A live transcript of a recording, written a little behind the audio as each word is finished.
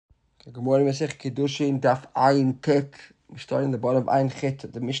Okay, good morning, Masech Kiddushin, Daf Ayin Tet. We're starting the bottom of Ayin Chet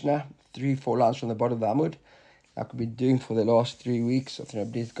at the Mishnah, 3-4 lines from the bottom of the Amud. Like we've been doing for the last 3 weeks. I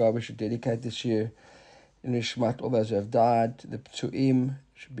think Abdith God, we should dedicate this year in Nishmat, all those who have died, the Ptsu'im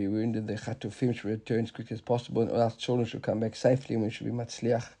should be wounded, the Chatufim should return as quickly as possible, and all our children should come back safely, and we should be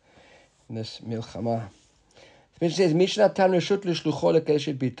Matzliach in this Milchama. The Mishnah says, Mishnah Tam Reshut L'Shlucho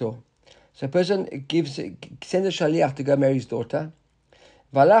L'Keleshet Bito. So a person sends a Shaliach to go marry his daughter,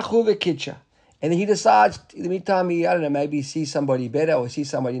 Valachu v'kitsha. And then he decides, in the meantime, maybe he sees somebody better or sees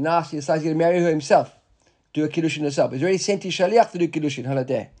somebody nice. He decides he's going to marry her himself, do a Kiddushin himself. He's already sent his Shaliach to do Kiddushin,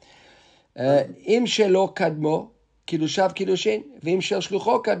 holiday. Im shelo kadmo, Kiddushav Kiddushin. V'im shel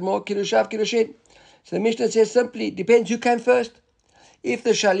shlucho kadmo, Kiddushav Kiddushin. So the Mishnah says simply, depends who came first. If the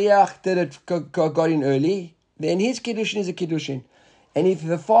Shaliach got in early, then his Kiddushin is a Kiddushin. And if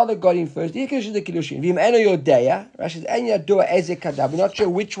the father got in first, his Kiddushin is a Kiddushin. V'im eno yodeya, Rashi says, en yadua eze kadav. We're not sure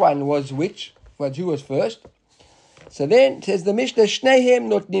which one was which, who was first. So then, says the Mishnah, Shnehem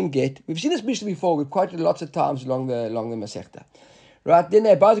notnim get. We've seen this Mishnah before. We've quoted it lots of times along the Masechta. Right, then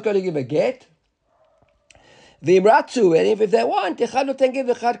they both got to give a get. V'im ratzu, and if they want, echad noten get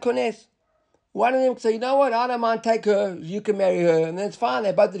v'echad kones. One of them say, you know what, I don't mind, take her, you can marry her, and then it's fine,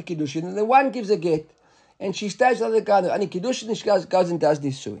 they both did Kiddushin, and then one gives a get, and she stays with the other guy, and Kiddushin, and she goes and does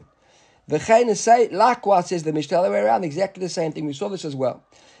Nisuin. V'chein say, likewise, says the Mishnah, the other way around, exactly the same thing, we saw this as well.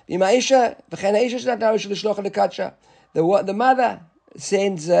 The mother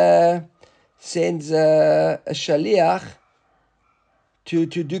sends a shaliach to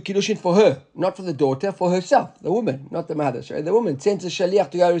do Kiddushin for her, not for the daughter, for herself, the woman, not the mother. Sorry, the woman sends a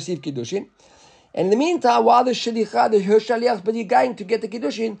shaliach to go receive Kiddushin. And in the meantime, while her shaliach is going to get the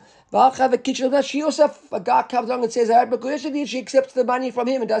Kiddushin, she also, a guy comes along and says, she accepts the money from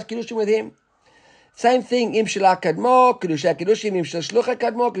him and does Kiddushin with him. Same thing, im shela kadmo, Kiddusha Kiddushin, im shel shlucha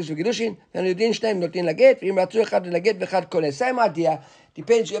kadmo, Kiddusha Kiddushin, and you didn't name notin laget, im ratu echad laget v'echad kone. Same idea,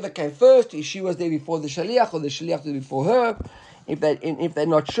 depends whoever came first, if she was there before the shaliach or the shaliach was before her. If they're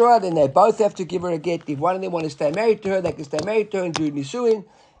not sure, then they both have to give her a get. If one of them want to stay married to her, they can stay married to her and do nisuin,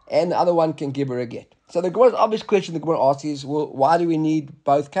 and the other one can give her a get. So the Gemara's obvious question the Gemara asks is, well, why do we need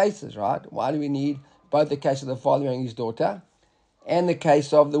both cases, right? Why do we need both the case of the father marrying his daughter and the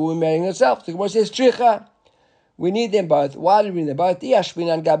case of the woman marrying herself? So the Gemara says, Tricha, we need them both. Why do we need them both? If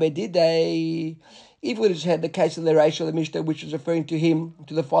we just had the case of the Rachel, the Mishnah, which was referring to him,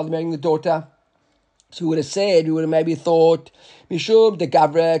 to the father marrying the daughter, so we would have maybe thought, Mishum de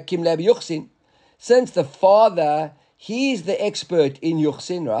Gavra Kim Lev Yuchsin. Since the father, he's the expert in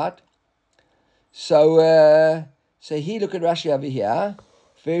Yuchsin, right? So he, look at Rashi over here,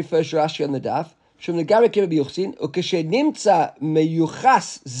 very first Rashi on the daf. Shum de Gavra Kim Lev Yuchsin, ukeshe nimtza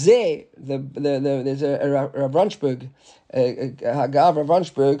meyuchas ze, there's a Rav Runchberg, Hagav Rav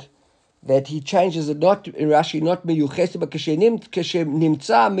Runchberg, that he changes it not in Rashi, not meyuches, but keshe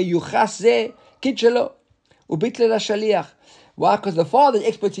nimtza meyuchas ze, Kitchelo, ubitle la shaliach. Why? Because the father is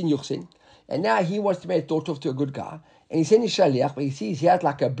expert in Yuchsin, and now he wants to marry his daughter to a good guy, and he sends his shaliach, but he sees he has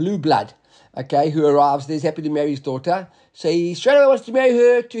like a blue blood, okay, who arrives there, he's happy to marry his daughter, so he straight away wants to marry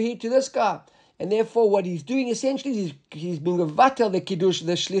her to this guy, and therefore what he's doing essentially is he's being a vatel the kiddush,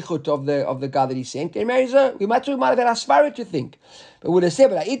 the shlichut of the guy that he sent, and marries her. We might have had asfara to think, but would have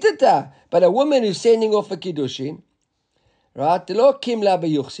said, but a woman who's sending off a kiddushin. Right? The law kim la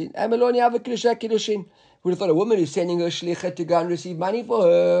b'yuchsin. Ameloni have a kiddushin. Would have thought a woman who's sending her shlicha to go and receive money for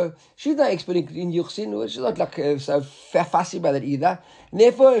her. She's not expert in yuchsin. She's not like so fussy about it either. And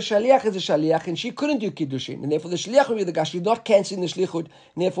therefore, a shaliach is a shaliach, and she couldn't do kiddushin. And therefore, the shaliach would be the guy. She's not cancelling the shlichut.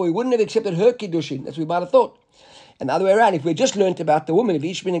 And therefore, he wouldn't have accepted her kiddushin. That's what we might have thought. And the other way around, if we just learnt about the woman, if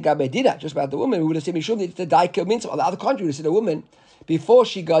Ishmin and Gabe did that, just about the woman, we would have said, Mishum, it's the daika mitzvah. On the other contrary, we would have said a woman, before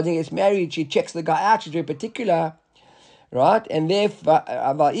she goes and gets married, she checks the guy out. She's very particular. Right? And therefore, but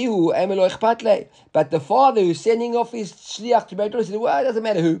the father who's sending off his shliach to marry, said, well, it doesn't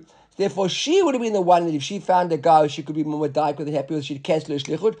matter who. Therefore, she would have been the one that if she found a guy she could be more daik with and happy with, she'd cancel her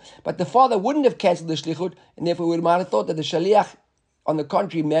shlichut. But the father wouldn't have cancelled the shlichut, and therefore we might have thought that the shliach, on the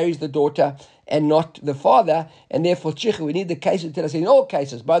contrary, marries the daughter and not the father, and therefore, we need the case to tell us in all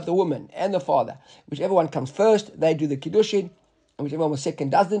cases, both the woman and the father, whichever one comes first, they do the kiddushin, and whichever one was second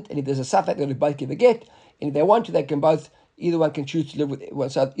doesn't, and if there's a safek, they'll both give a get, and if they want to, they can both. Either one can choose to live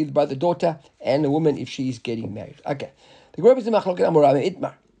with either both the daughter and the woman if she is getting married. Okay. The group is the Machloket Amorav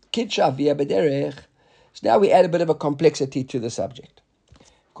Itmar. Kitsha via bederech. So now we add a bit of a complexity to the subject.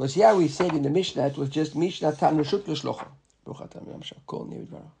 Because here we said in the Mishnah, it was just Mishnah Tam Reshut L'Shlocha. Bruchatam Yom Shakol Nivid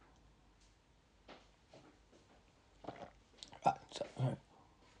Vara. Right.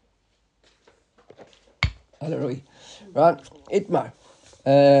 Right. Itmar.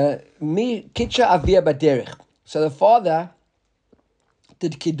 Mi kitcha avia baderich. So the father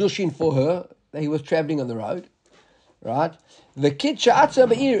did Kiddushin for her. He was traveling on the road, right? The kitcha atza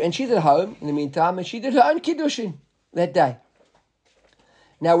ba'ir, and she's at home in the meantime, and she did her own Kiddushin that day.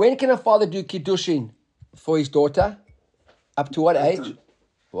 Now, when can a father do Kiddushin for his daughter? Up to what age?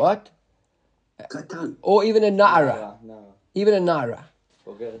 What? Katan. Or even a Na'ara. Even a Na'ara.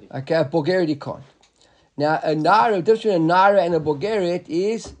 Okay, a Bulgarian he can't. Now, a Na'ara, the difference between a Na'ara and a Bulgarian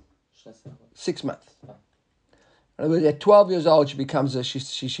is 6 months. In other words, at 12 years old, she becomes a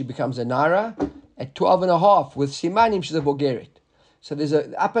Na'ara. At 12 and a half, with Simanim, she's a Bulgarian. So there's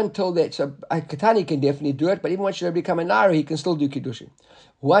up until that, so a Katani can definitely do it, but even once she become a Na'ara, he can still do Kiddushin.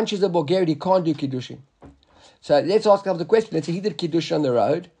 Once she's a Bulgarian, he can't do Kiddushin. So let's ask the question. Let's say he did Kiddushin on the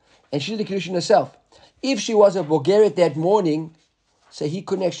road, and she did the Kiddushin herself. If she was a Bulgarian that morning, so he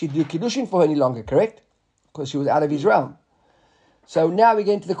couldn't actually do Kiddushin for her any longer, correct? Because she was out of his realm. So now we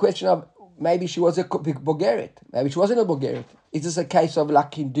get into the question of maybe she was a Bulgarian. Maybe she wasn't a Bulgarian. Is this a case of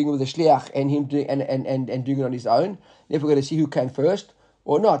like him doing it with a shliach and him doing and doing it on his own? If we're going to see who came first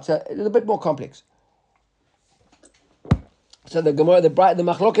or not, so it's a bit more complex. So the Gemara, the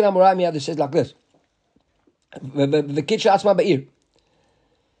Machlokin Amoraim says like this: the kitcha asma ba'ir.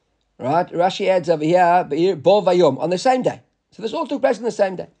 Right? Rashi adds over here ba'ir bo vayom on the same day. So this all took place on the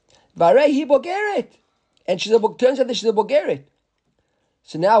same day. Varei hi Bulgarian, and turns out that she's a Bulgarian.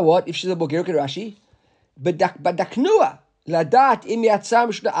 So now what? If she's a Bulgarian, Rashi, badaknua ladat im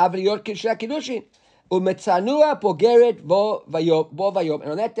yatzam shna avriyot kiddushin umetzanua Bulgarian bo vayom.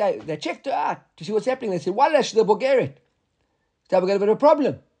 And on that day, they checked her out to see what's happening. They said, "Why is she a Bulgarian?" So we're going to have a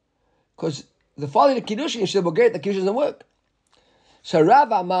problem because the father of Kiddushin, if she's a Bulgarian, the Kiddushin doesn't work. So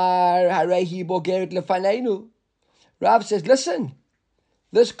Rav Amar Harehi Bulgarian lefaneinu. Rav says, "Listen,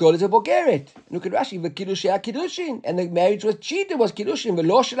 this girl is a Bulgarian. Look at Rashi, Kiddushin, and the marriage was cheated, was Kiddushin,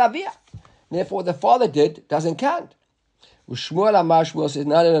 v'lo shel avia. Therefore, what the father did doesn't count." Shmuel Amar, Shmuel says,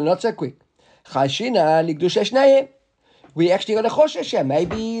 no, not so quick. Chashina ligdusha shnayim. We actually got a choshesh.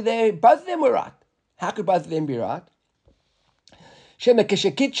 Maybe both of them were right. How could both of them be right?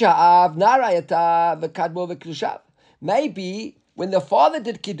 Maybe when the father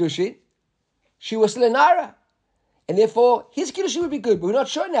did Kiddushin, she was still a Nara. And therefore, his Kiddushin would be good. But we're not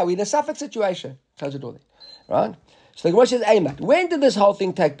sure now. We're in a Safed situation. Close the door there. Right? So the Gemara says, Aymat, when did this whole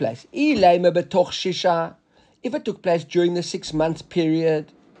thing take place? If it took place during the 6 months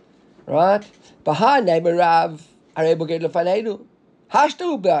period, right? If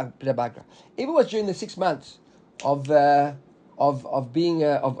it was during the 6 months of being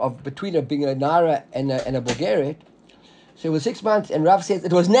between being a Nara and a Bulgarian, so it was 6 months, and Rav says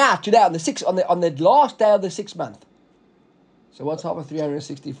it was now today on the last day of the 6 month. So what's half of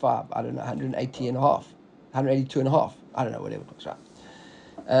 365? I don't know, 180 and a half, 182 and a half. I don't know, whatever it looks right.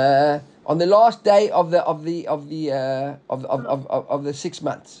 On the last day of the 6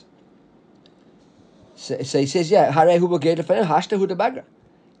 months. So he says, yeah, Harehu Bulgarian hashta hu debagra.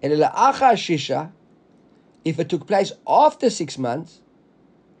 And achar shisha, if it took place after 6 months,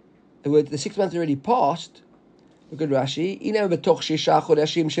 the 6 months already passed. Look at Rashi. Ina betoch shisha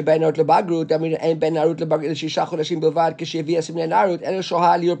chodashim shebenot lebagrut. I mean, ein ben narut lebagrut el shisha chodashim bilvad k'shevia simnei narut el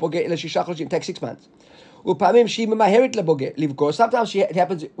shoha lior boger el shisha chodashim. Take 6 months. Upamim she memaherit leboger livkor. Sometimes it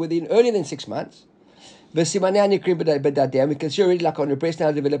happens within earlier than 6 months. V'simanei nikrim bedadem. We can see already like on the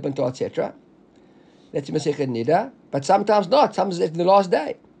personal development, etc. That's in Masechet Nida. But sometimes not. Sometimes it's the last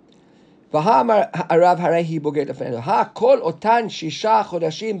day. V'hamar harav harehi boger lefenu. Ha kol otan shisha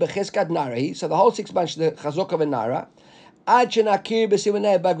chodashim becheskat narahi. So the whole 6 months the chazok of a nara. Ad shenakir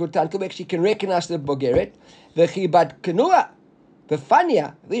b'simanei bagrutan. Until we actually can recognize the bogeret. V'chi bad kenua.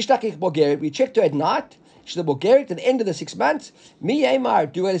 V'fanya. V'ishtakich bogeret. We checked her at night. She's a bogeret at the end of the 6 months. Mi yemar.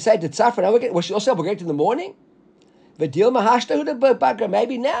 Do I say that tzafra? Was she also a bogeret in the morning?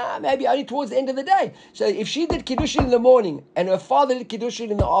 Maybe now, maybe only towards the end of the day. So if she did Kiddushin in the morning and her father did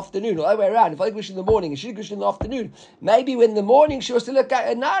Kiddushin in the afternoon, or the other way around, if I did Kiddushin in the morning and she did Kiddushin in the afternoon, maybe when in the morning she was still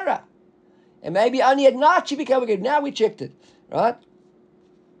a Nara. And maybe only at night she became a good. Now we checked it. Right?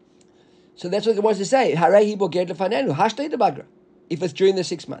 So that's what it wants to say. Harehi boged lefanenu. Hashtay the bagra. If it's during the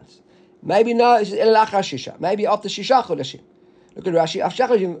 6 months. Maybe no, it's elachar shisha. Maybe after shisha chodashim. Look at Rashi.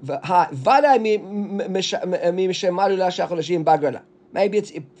 Maybe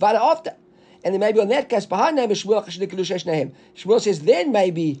it's vada after, and then maybe on that case, Shmuel says then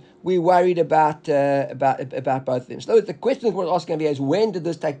maybe we're worried about both of them. So the question we're asking over here is when did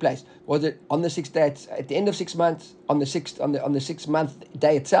this take place? Was it on the 6th day at the end of 6 months, on the 6 month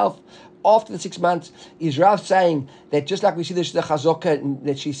day itself? After the 6 months, is Rav saying that just like we see the chazokah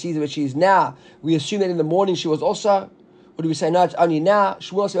that she sees what she is now, we assume that in the morning she was also. Or do we say, no, it's only now?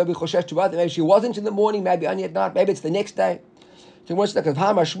 Shmuel said, maybe she wasn't in the morning, maybe only at night, maybe it's the next day. So what's like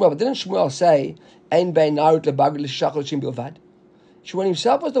Shmuel? But didn't Shmuel say, Ein bein narut lebagr l'shachol shim bilvad? Shmuel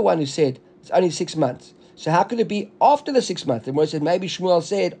himself was the one who said, it's only 6 months. So how could it be after the 6 months? And when it said maybe Shmuel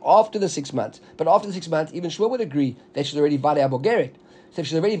said after the 6 months, but after the 6 months, even Shmuel would agree that she's already Vadei Abogeret. So if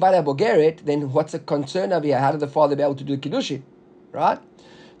she's already Vadei Abogeret, then what's the concern over here? How did the father be able to do the Kiddushin? Right?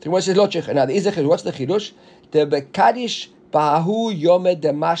 So when it says Lochich, now there is a Chidush. What's the Chidush? The Bekadish Bahu Yomed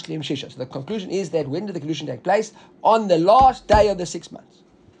Mashlim Shisha. So the conclusion is that when did the Kiddushin take place? On the last day of the 6 months.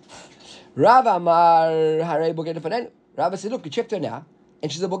 Rav Amar Harei Bogeret Fanen. Rav said, look, you checked her now,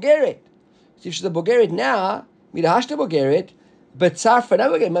 and she's a Bogeret. So if she's a Bogeret now, Midahashta Bogeret, but Tzarfa now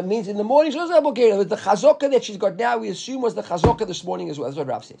Bogeret, means in the morning she was a Bogeret. But the Chazokah that she's got now, we assume was the Chazokah this morning as well. That's what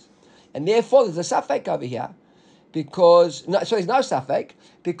Rav says. And therefore, there's a Safek over here, because, no, so there's no Safek,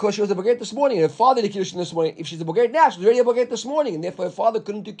 because she was a Bogeret this morning, and her father did Kiddushin this morning. If she's a Bogeret now, she's already a Bogeret this morning, and therefore her father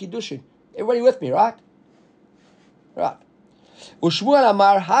couldn't do Kiddushin. Everybody with me, right? Right. Ushmuel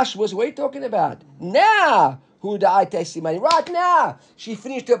Amar Hash was, what are you talking about? Now! Who died testimony? Right now! She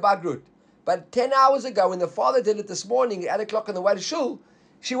finished her Bagrut. But 10 hours ago, when the father did it this morning at 8 o'clock on the way to shul,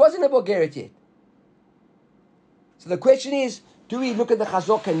 she wasn't a Bulgarian yet. So the question is, do we look at the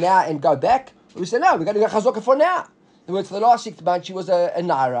Chazokah now and go back? Or we say, no, we've got to go Chazokah for now. In other words, for the last 6 months, she was a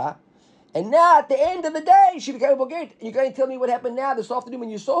Naira. And now, at the end of the day, she became a Bulgarian. And you're going to tell me what happened now, this afternoon,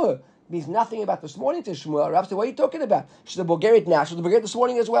 when you saw her. It means nothing about this morning to Shmuel. Rav said, what are you talking about? She's a Bulgarian now. She was a Bulgarian this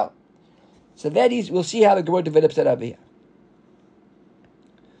morning as well. So that is, we'll see how the Gemara develops that over here.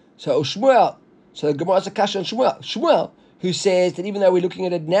 So Shmuel, so the Gemara has a kasha on Shmuel. Shmuel, who says that even though we're looking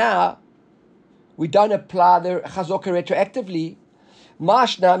at it now, we don't apply the Chazokah retroactively.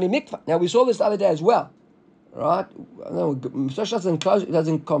 Mashna mi mikvah. Now we saw this the other day as well, right? No,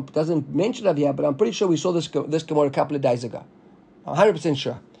 doesn't mention it here, but I'm pretty sure we saw this Gemara a couple of days ago. I'm 100%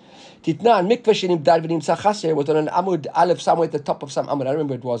 sure. Titnan mikvah shenimdad v'nimtza chaser was on an Amud Aleph somewhere at the top of some Amud. I don't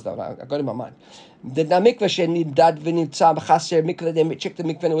remember what it was though. I got it in my mind. The mikvah shenimdad v'nimtza chaser mikvah. They checked the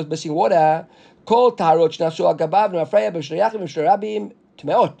mikvah and it was missing water. Kol taharot shnasu al gabav v'nafreya b'shloyachim v'shloyarabim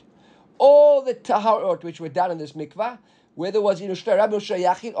tmeot. All the taharot which were done in this mikvah, whether it was in shloyarabim or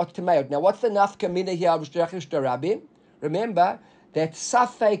shloyachim or tmeot. Now what's the nafka mina here of shloyachim shloyarabim? Remember that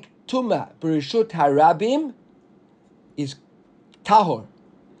safek tuma b'rishut harabim is tahor.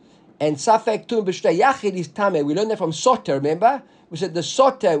 And Safek Tum B'Shtei Yachid is Tameh. We learned that from Sota, remember? We said the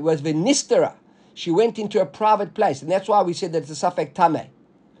Sota was Venistera. She went into a private place. And that's why we said that it's a Safek Tameh.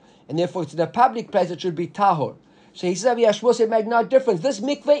 And therefore it's in a public place, it should be Tahor. So he said, Yashua said, it made no difference. This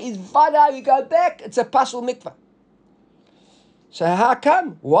mikveh is Vada. We go back, it's a Pasul mikveh. So how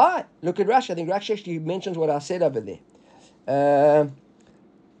come? Why? Look at Rashi. I think Rashi actually mentions what I said over there.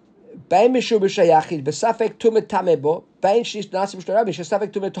 Bein Mishur B'Shtei Yachid, B'Safek Tumet Tameh Bein Shis Nasi B'Shtei Rabbi,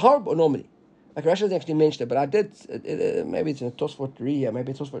 Shesafek Tumet Tahor normally. Like Rashi doesn't actually mention it, but I did. Maybe it's in a Tosfot Riyah,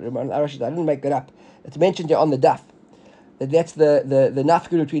 maybe it's Tosfot Rashi. I didn't make that up. It's mentioned here on the daf. That's the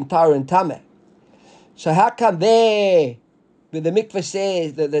nafkun between Tahor and Tameh. So how come there, the mikveh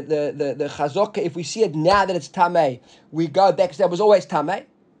says the Chazokah, if we see it now that it's Tameh, we go back because that was always Tameh?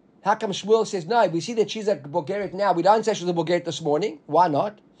 How come Shmuel says no? We see that she's a Bulgarian now. We don't say she was a Bulgarian this morning. Why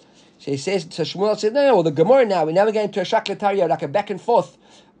not? So he says, so Shmuel says, no, well, the Gemara now, we're never going to a Shaklatariya, like a back and forth.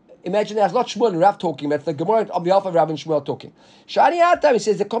 Imagine that's not Shmuel and Rav talking, but it's the Gemara on behalf of Rav and Shmuel talking. Shani Atam, he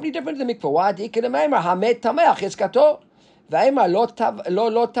says, they're completely different to the mikvah. Why? Hamed Tameach Eskato. Vaima lo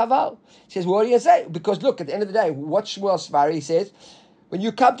taval. He says, well, what do you say? Because look, at the end of the day, what Shmuel Svari, he says, when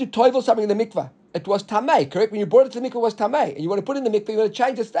you come to toivel something in the mikvah, it was tamei, correct? When you brought it to the mikvah, it was tamei. And you want to put it in the mikvah, you want to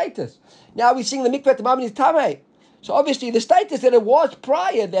change the status. Now we're seeing the mikvah at the moment is tamei. So obviously the status that it was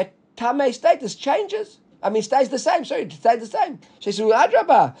prior, that tamei status changes. I mean, stays the same. Sorry, it stays the same. So he says,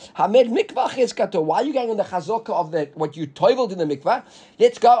 Adrabah, Hamed mikvah chizkato. Why are you going on the chazokah of what you toiveled in the mikvah?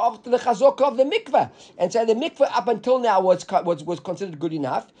 Let's go off to the chazokah of the mikvah and say the mikvah up until now was considered good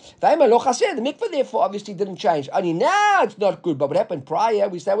enough. The mikvah therefore obviously didn't change. Only now it's not good. But what happened prior,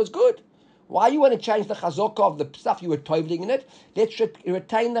 we say was good. Why you want to change the chazokah of the stuff you were toiveling in it? Let's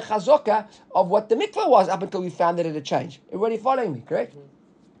retain the chazokah of what the mikvah was up until we found that it had changed. Everybody following me, correct?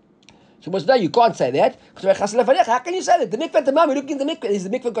 So he was, no, you can't say that. How can you say that? The mikveh at the moment, looking at the mikveh, is the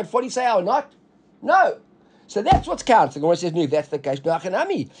mikveh got 40 say or not? No. So that's what's counting. The Gemara says, no, if that's the case, so,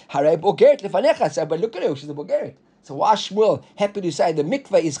 but look at her, she's a Bulgarian. So why Shmuel happy to say the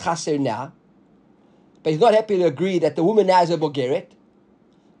mikveh is chaser now, but he's not happy to agree that the woman now is a Bulgarian?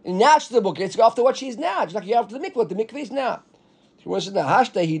 And now she's a Bulgarian, let's go after what she is now. Just like you after the mikveh, what the mikveh is now. She was in the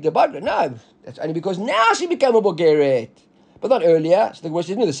hashta, he debugged. No, that's only because now she became a Bulgarian. but not earlier. So the Gemara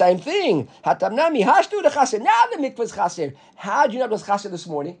says, no, the same thing. Hatamnami, hashtu the chaser. Now the mikvah is chaser. How do you know it was chaser this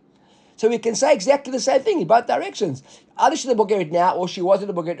morning? So we can say exactly the same thing in both directions. Either she's a Bulgarian now, or she wasn't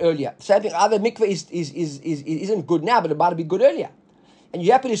a Bulgarian earlier. Same thing. Either mikvah isn't good now, but it might be good earlier. And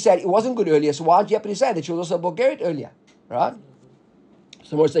you're happy to say it wasn't good earlier. So why aren't you happy to say that she was also a Bulgarian earlier, right?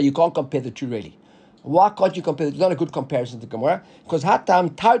 So we'll say you can't compare the two really. Why can't you compare? It's not a good comparison to Gemara because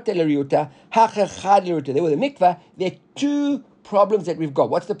hatam tarteleriuta hachachaderiuta. They were the mikvah. There are two problems that we've got.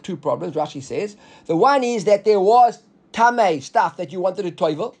 What's the two problems? Rashi says the one is that there was tamei stuff that you wanted to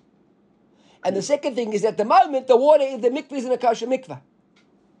toivel. And the second thing is at the moment, the water in the mikvah is in a kosher mikvah.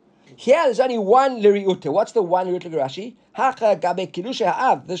 Here there's only one liriuta. What's the one liriuta Rashi? Hacha gabe kiddushin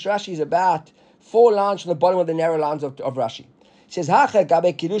ha'av. This Rashi is about 4 lines from the bottom of the narrow lines of Rashi. It says Hacha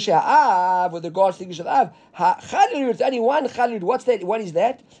gabe kiddushin ha'av with regards to kiddushin ha'av. Chad only one chad. What's that? What is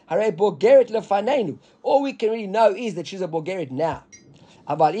that? Hare Bulgarian lefanenu. All we can really know is that she's a Bulgarian now.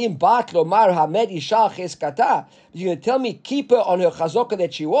 But you're going to tell me, keep her on her chazokah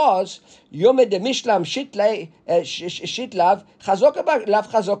that she was. Yomed de mishlam shitlav chazokah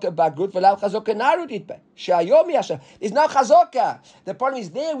lav chazokah bagrut v'lav chazokah narut itbe. Shayom yasha. There's no chazokah. The problem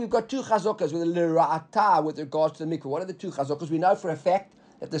is there we've got two chazokahs with a lirata with regards to the mikveh. What are the two chazokahs? We know for a fact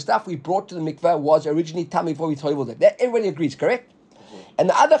that the stuff we brought to the mikveh was originally tummy before we toiveled it. That everybody agrees, correct? And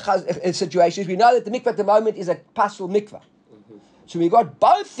the other situation is we know that the mikveh at the moment is a pasul mikveh. So we got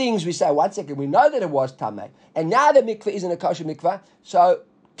both things. We say, one second, we know that it was tamei, and now the mikveh isn't a kosher mikveh. So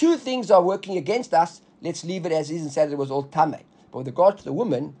two things are working against us. Let's leave it as is and say that it was all tamei. But with regard to the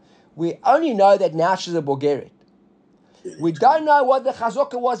woman, we only know that now she's a Bulgarian. We don't know what the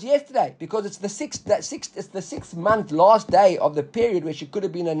chazokah was yesterday because it's the sixth month, last day of the period where she could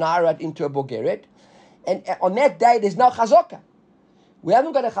have been a naira into a Bulgarian, and on that day there's no chazokah. We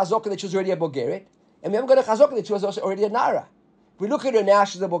haven't got a chazokah that she was already a Bulgarian, and we haven't got a chazokah that she was also already a naira. We look at her now,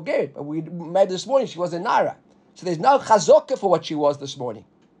 she's a Bulgarian, but maybe this morning she was a naira. So there's no chazokah for what she was this morning.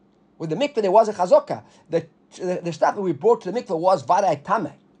 With the mikveh, there was a chazokah. The stuff that we brought to the mikveh was vaday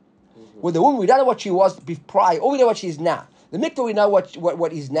tameh. With the woman, we don't know what she was prior, or we know what she is now. The mikveh, we know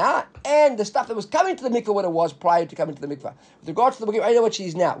what is now, and the stuff that was coming to the mikveh, what it was prior to coming to the mikveh. With regards to the Bulgarian, I know what she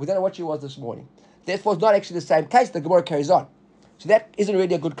is now. We don't know what she was this morning. Therefore, it's not actually the same case. The Gemara carries on. So that isn't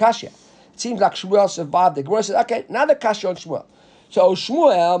really a good kasha. It seems like Shmuel survived. The Gemara says, okay, another kasha on Shmuel. So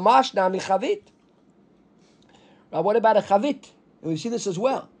Shmuel mashna michavit. Now, what about a chavit? And we see this as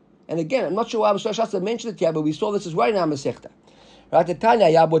well. And again, I'm not sure why I was so to mention it here, but we saw this as well in our Masechta. Right? A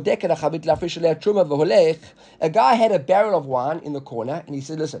guy had a barrel of wine in the corner, and he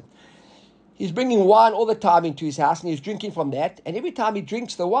said, listen, he's bringing wine all the time into his house, and he's drinking from that. And every time he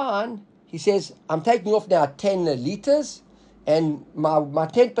drinks the wine, he says, I'm taking off now 10 liters. And my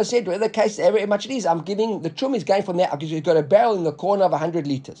 10%, whatever the case, however much it is, I'm giving, the trum is going from that because he's got a barrel in the corner of 100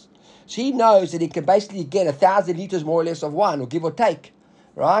 liters. So he knows that he can basically get 1,000 liters more or less of wine, or give or take,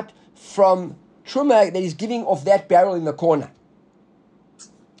 right, from truma that he's giving off that barrel in the corner.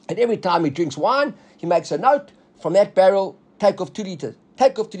 And every time he drinks wine, he makes a note from that barrel, take off 2 liters,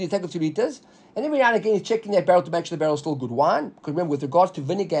 take off 2 liters, take off 2 liters. And every now and again he's checking that barrel to make sure the barrel is still good wine. Because remember, with regards to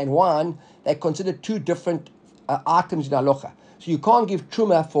vinegar and wine, they're considered two different items in halacha. So you can't give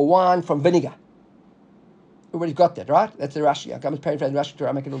truma for wine from vinegar. Everybody's got that, right? That's the Rashi. I'm just paraphrasing Rashi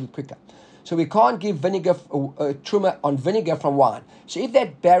to make it a little bit quicker. So we can't give vinegar truma on vinegar from wine. So if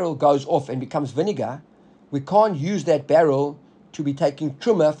that barrel goes off and becomes vinegar, we can't use that barrel to be taking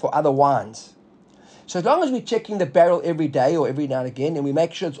truma for other wines. So as long as we're checking the barrel every day or every now and again, and we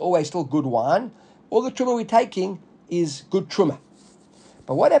make sure it's always still good wine, all the truma we're taking is good truma.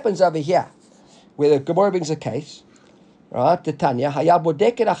 But what happens over here, where the Gemara brings a case, right? The Tanya,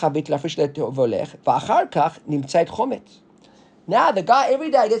 now the guy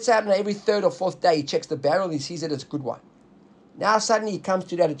every day, let's say every third or fourth day, he checks the barrel and he sees that it's good wine. Now suddenly he comes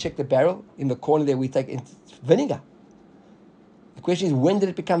to that to check the barrel in the corner there we take it's vinegar. The question is, when did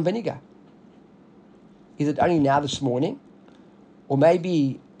it become vinegar? Is it only now this morning? Or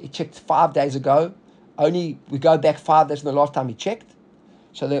maybe he checked 5 days ago, only we go back 5 days from the last time he checked?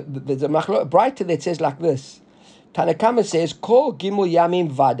 So there's a brighter that says like this. Tanakama says, Kol gimul yamim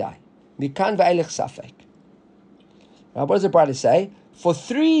vadai, mikan va'elech safek. Now what does the brighter say? For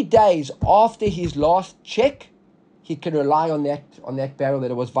 3 days after his last check, he can rely on that barrel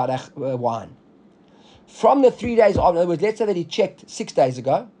that it was vadai wine. From the 3 days on, in other words, let's say that he checked 6 days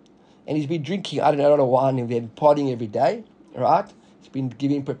ago, and he's been drinking, I don't know, a lot of wine, and been partying every day, right? He's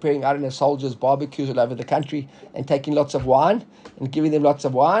been preparing, I don't know, soldiers, barbecues all over the country, and taking lots of wine, and giving them lots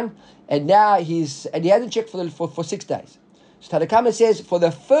of wine, and now and he hasn't checked for 6 days. So Tanakama says, for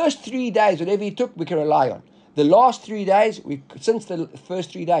the first 3 days, whatever he took, we can rely on. The last 3 days, since the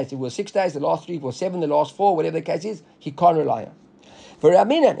first 3 days, it was 6 days, the last 3 was 7, the last 4, whatever the case is, he can't rely on. For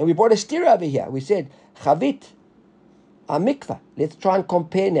Raminan, and we brought a steer over here. We said, Chavit, a mikvah. Let's try and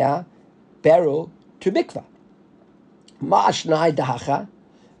compare now barrel to mikvah. Ma'ashnai dahacha,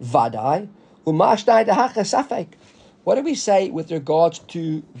 vadai, u'ma'ashnai dahacha safek. What do we say with regards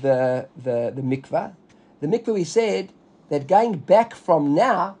to the mikvah? The mikvah, we said that going back from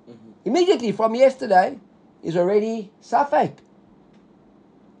now, immediately from yesterday, is already safek.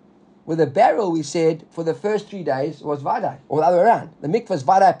 With a barrel, we said for the first 3 days was vadai, or the other way around. The mikvah is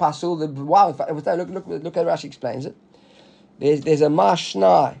vadai pasul. Look how Rashi explains it. There's a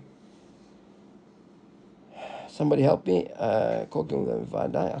mashnai. Somebody help me. I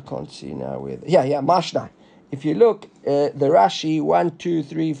can't see now where. Mashnai. If you look, the Rashi 1, 2,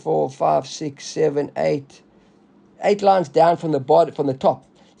 3, 4, 5, 6, 7, 8, 8 lines down from the bottom, from the top.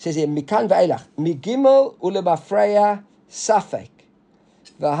 It says here, Mikan ve'elach, migimel ulebafreya safek,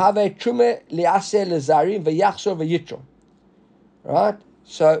 v'have trume li'aseh lezarim v'yachsor v'yitro. Right?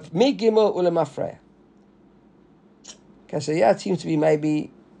 So, migimel ulemafreya. Okay, so it seems to be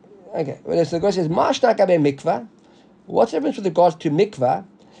maybe, okay. Well, so the guy says, Ma'ashna gabe mikvah. What's the difference with regards to mikvah?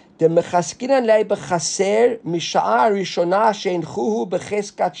 The mechaskinan lei bechaser misha'a rishona she'inchuhu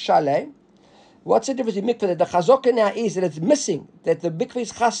becheskat shalem. What's the difference in mikvah? That the chazokah now is that it's missing, that the mikvah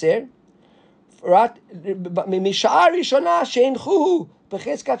is chaser, right? Misha'a rishona she'inchuhu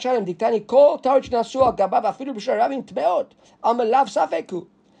becheskat shalem. Diktani kol tarot shnasu al gabav afilu b'shar rabim tmeot. Amalav safeku.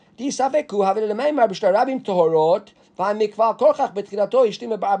 Di safeku havel lemeimar b'shar rabim tohorot. The mikvah,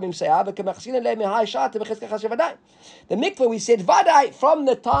 we said vadai from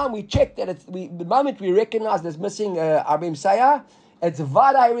the time we checked that the moment we recognize there's missing arbim sayah, it's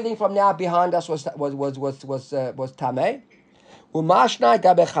vadai. Everything from now behind us was tameh. Umashnai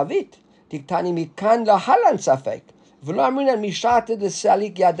gabe chavit diktani mikan lahalan safek v'lo amrinan mishate the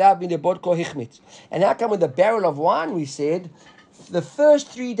salik yadav min lebod kol hichmitz. And how come with the barrel of wine we said the first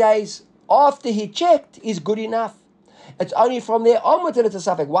 3 days after he checked is good enough? It's only from there onwards that it's a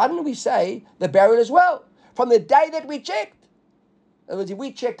safek. Why didn't we say the barrel as well? From the day that we checked. In other words, if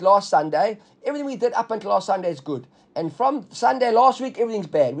we checked last Sunday, everything we did up until last Sunday is good. And from Sunday last week, everything's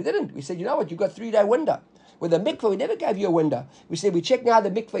bad. We didn't. We said, you know what, you've got 3-day window. With the mikvah, we never gave you a window. We said, we check now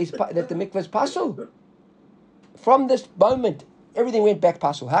that the mikvah is pasul. From this moment, everything went back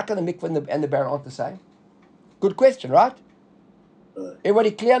pasul. How can the mikvah and the barrel aren't the same? Good question, right?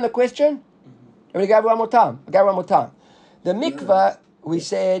 Everybody clear on the question? Everybody go one more time. I'll go one more time. The mikvah, we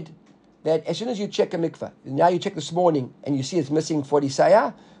said that as soon as you check a mikvah, now you check this morning and you see it's missing 40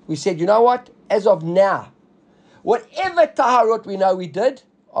 sayah, we said, you know what? As of now, whatever taharot we know we did,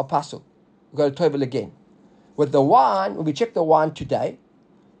 are pasul. We've got to tovel again. With the wine, when we check the wine today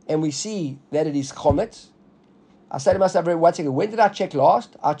and we see that it is chometz, I say to myself, one second, when did I check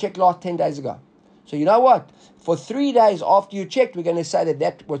last? I checked last 10 days ago. So you know what? For 3 days after you checked, we're going to say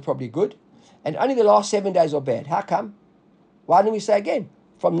that was probably good. And only the last 7 days are bad. How come? Why don't we say again?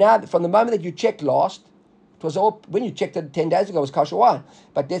 From the moment that you checked last, it was all, when you checked it 10 days ago, it was kosher wine.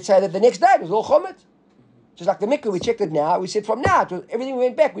 But let's say that the next day, it was all chometz. Just like the mikveh, we checked it now. We said from now, everything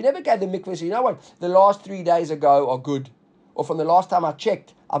went back. We never gave the mikveh, so you know what? The last 3 days ago are good. Or from the last time I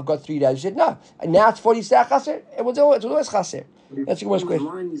checked, I've got 3 days. We said no. And now it's 40 sayah chaser. It was always chaser. That's your question.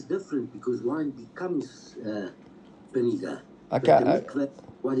 Wine is different because wine becomes peniga. Okay.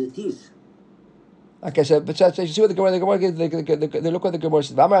 What it is. Okay, so you see what the Gemara gives, the look what the Gemara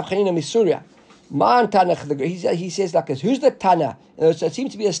says. V'amar Rav Chanina Misuria, Man Tanach. He says like this. Who's the Tana? So it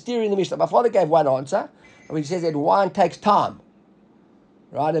seems to be a steer in the Mishnah. My father gave one answer, and he says that wine takes time.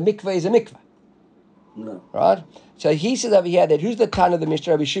 Right, a mikveh is a mikveh. No. Right. So he says over here that who's the Tana of the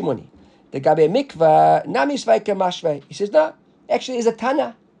Mishnah? Rabbi Shimoni. The Gabe mikveh nami sveika mashveh. He says no. Actually, is a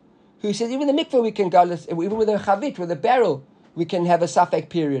Tana who says even the mikveh we can go. Even with a chavit, with a barrel, we can have a safek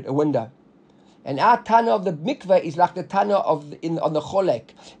period, a window. And our Tana of the mikveh is like the Tana on the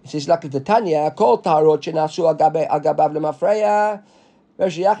cholek. It says like the Tanya, kol tarot shenasu agabav lemafreya,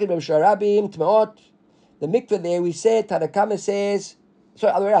 v'shiyachid b'msharabim tmeot. The mikveh there we said Tanakama says,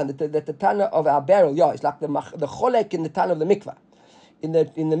 sorry, other way around. The Tana of our barrel, it's like the cholek in the Tana of the mikveh. In the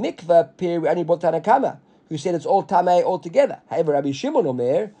mikveh period we only brought Tanakama, who said it's all tamei all together. However, Rabbi Shimon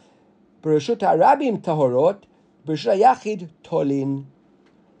Omer, b'reshut harabim tahorot, b'reshut hayachid tolin.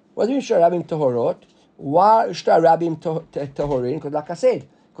 What do you mean Rabim Tahorot? Why Rabim Tahorin? Because like I said,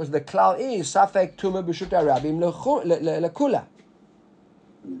 because the cloud is Safek Tuma B'Shut Rabim Lekula.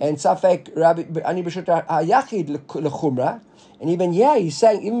 And Safek Rabim Ani B'Shut Hayachid Lechumra. And even here he's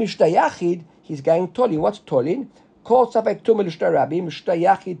saying, in Mishta Yachid, he's going Tolin. What's Tolin? Called Safek Tuma B'Shut Rabim, Mishta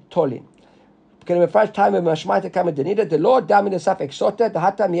Yachid Tolin. The Lord damin safek sota, the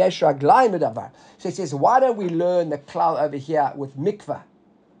hatam yesh raglaim medavar. So it says, why don't we learn the klal over here with mikvah,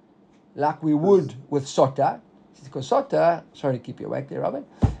 like we would with sota? Because sota, sorry to keep you awake there, Robin.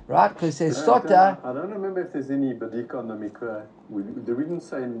 Right? Because it says sota. I don't remember if there's any badika on the mikvah. We didn't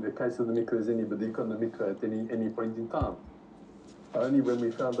say in the case of the mikvah there's any badika on the mikvah at any point in time. Only when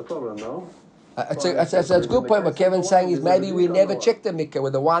we found the problem, no? It's a good point. What Kevin's saying is maybe we never checked the mikvah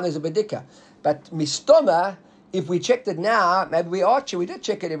with the wine as a badika. But mistoma, if we checked it now, maybe we did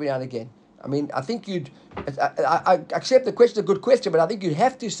check it every now and again. I mean, I think I accept the question, a good question, but I think you'd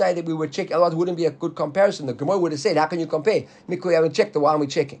have to say that we would check, otherwise it wouldn't be a good comparison. The Gemara would have said, how can you compare? Mikvah, we haven't checked, the wine we're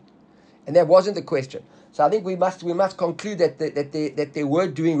checking. And that wasn't the question. So I think we must conclude that they were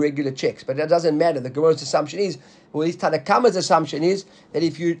doing regular checks, but that doesn't matter. The Gemara's assumption is, well, his Tanakama's assumption is that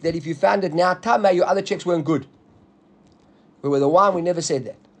if you found it now, Tama, your other checks weren't good. But with the wine, we never said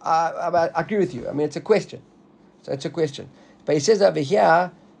that. I agree with you. I mean, it's a question. So it's a question. But he says over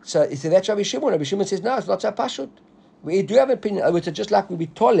here, so he said that's Rabbi Shimon. Rabbi Shimon says, no, it's not so pashut. We do have an opinion, which is just like we'd be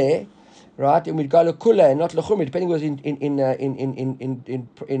tole, right? And we'd go lekula and not lechumri, depending was in Rabbi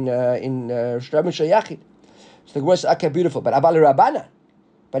Shayachid. So the Gemara says, okay, beautiful. But Abal Rabbanan.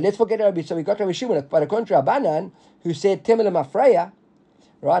 But let's forget Rabbi. So we got Rabbi Shimon. But according to Rabbanan, who said Tevel Mafreya,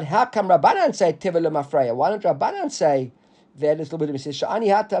 right? How come Rabbanan say Tevel Mafreya? Why don't Rabbanan say that? It's a little bit of it. He says, Sha'ani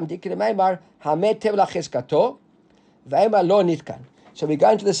hatam dikir meimar hamed Tevel acheskato ve'ema lo nitkan. So we go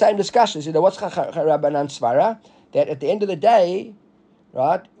into the same discussion. So what's Rabbanan Svara? That at the end of the day,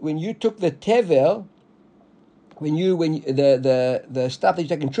 right, when you took the tevel, the stuff that you're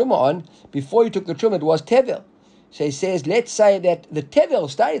taking truma on, before you took the truma, it was tevel. So he says, let's say that the tevel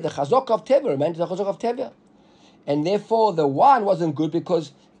stayed, the chazok of tevel remained the chazok of tevel, and therefore the wine wasn't good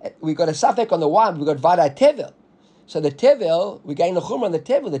because we got a suffix on the wine, we got vada tevel. So the tevel, we gained the chumrah on the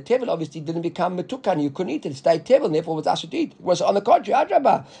tevel. The tevel obviously didn't become metukan. You couldn't eat it. It stayed tevel, and therefore it was asur to eat. It was on the contrary.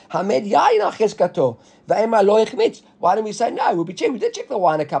 Adrabah. Hamed yayin acheskato. Ve'ema lo ichmitz. Why didn't we say no? We did check the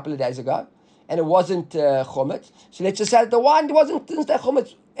wine a couple of days ago, and it wasn't chometz. So let's just say that the wine didn't stay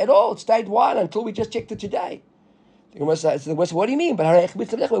chometz at all. It stayed wine until we just checked it today. The Gemara says, what do you mean? But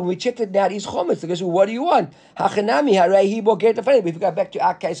when we checked it now, it is chometz. The Gemara says, what do you want? Hachanami harei hi bogeret. If we go back to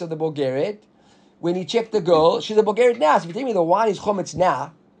our case of the bogeret, when he checked the girl, she's a Bulgarian now. So if you tell me the wine is chometz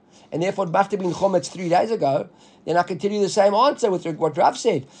now, and therefore it must have been chometz 3 days ago, then I can tell you the same answer with what Rav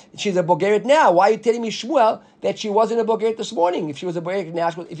said. She's a Bulgarian now. Why are you telling me, Shmuel, that she wasn't a Bulgarian this morning? If she was a Bulgarian now,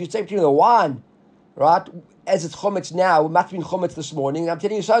 if you say between the wine, right, as it's chometz now, it must have been chometz this morning. I'm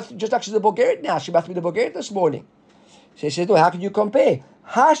telling you, so just like she's a Bulgarian now, she must have been a Bulgarian this morning. So she says, no, how can you compare?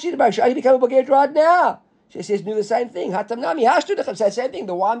 How she became a Bulgarian right now? She says, do the same thing. Hatam nami, say the same thing.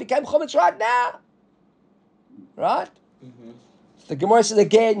 The wine became chometz right now. Right? Mm-hmm. So the Gemara says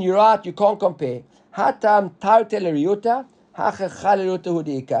again, you're right, you can't compare. Hatam tartel riyuta, hachachal riyuta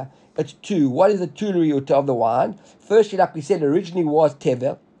hudika. It's two. What is the two riyuta of the wine? Firstly, like we said, originally was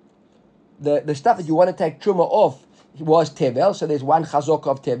tevel. The stuff that you want to take truma off was tevel, so there's one chazok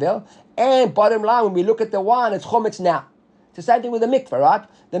of tevel. And bottom line, when we look at the wine, it's chometz now. It's the same thing with the mikveh, right?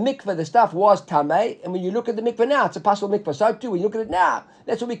 The mikveh, the stuff was tamei, and when you look at the mikveh now, it's a possible mikveh. So too, when you look at it now,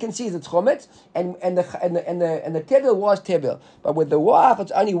 that's what we can see is it's chometz, and the tevel was tevel. But with the waf,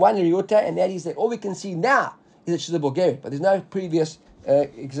 it's only one riyuta, and that is that all we can see now is that she's a Bulgarian, but there's no previous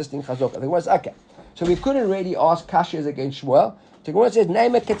existing chazok. The Gemara says, okay, so we couldn't really ask kashas against Shmuel. The Gemara says,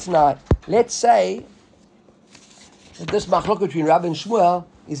 name a ketznai. Let's say that this machloket between Rav and Shmuel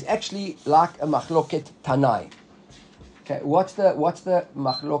is actually like a machloket tanai. Okay, what's the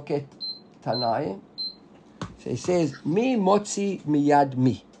machloket tanai? So he says, mi motzi miyad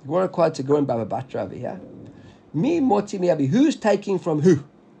mi. You want to quote to go in Baba Batra over here. Mi motzi miyad mi. Who's taking from who?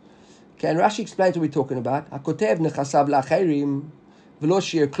 Okay, and Rashi explains what we're talking about. Hakotev nechasav la'acherim v'lo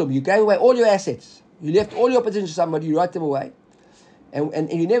shir klum. You gave away all your assets. You left all your possessions to somebody. You wrote them away,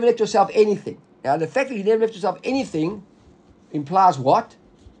 and you never left yourself anything. Now, the fact that you never left yourself anything implies what?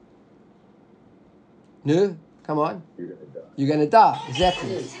 No. Come on. You're going to die.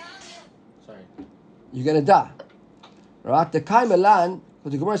 Exactly. Sorry. You're going to die. Right? The Kai Milan,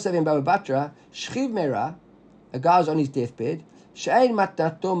 because the Gemara said in Baba Batra, Shchiv Mera, a guy's on his deathbed, She'ein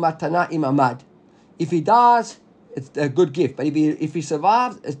matnato matana imamad. If he dies, it's a good gift. But if he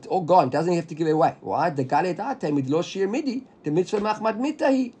survives, it's all gone. Doesn't have to give it away. Why? The Galet Ate mid lo shir midi, the mitzvah machmad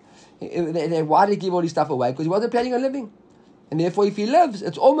mitahi. Why did he give all his stuff away? Because he wasn't planning on living. And therefore, if he lives,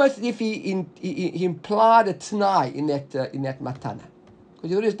 it's almost as if he implied a t'nai in that matana, because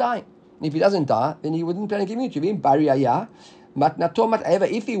he was dying. And if he doesn't die, then he wouldn't plan on giving it to him. Bariyaya, matnato mat'eva.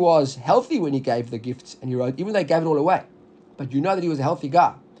 If he was healthy when he gave the gifts and he wrote, even though he gave it all away, but you know that he was a healthy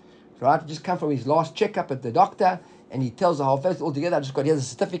guy. right? He just come from his last checkup at the doctor, and he tells the whole family all together, I just got here's a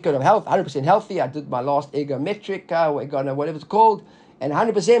certificate of health, 100% healthy. I did my last ergometric, whatever it's called, and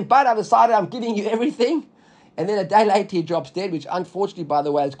 100%. But I've decided I'm giving you everything. And then a day later he drops dead, which unfortunately, by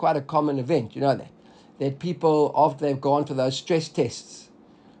the way, is quite a common event. You know that people after they've gone for those stress tests,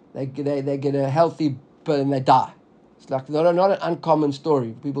 they get a healthy but and they die. It's like not an uncommon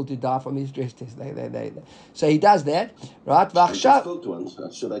story. People to die from these stress tests. So he does that, right? I spoke to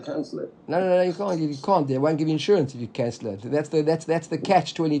one. Should I cancel it? No, you can't. You can't. They won't give you insurance if you cancel it. That's the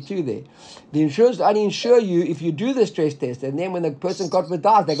catch-22 there. The insurance only insure you if you do the stress test, and then when the person got to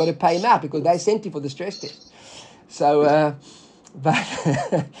die, they got to pay him out because they sent you for the stress test. So, but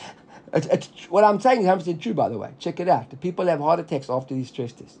what I'm saying is 100% true. By the way, check it out. The people have heart attacks after these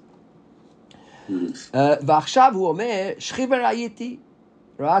stress tests. ועכשיו הוא אומר, שכיבר הייתי.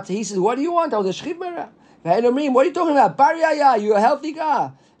 Right? So he says, what do you want? I was a שכיבר. והם אומרים, what are you talking about? ברי היה, you're a healthy guy.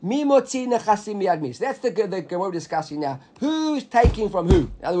 מי מוציא נכסים מיד מי? So that's the we're discussing now. Who's taking from who?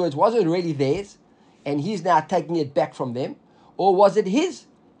 In other words, was it really theirs? And he's now taking it back from them? Or was it his?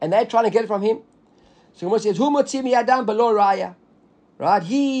 And they're trying to get it from him? So he says, who מוציא מידם בלא ראיה? Right?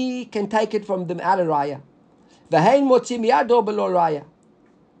 He can take it from them out of ראיה. והן מוציא מידו בלא ראיה.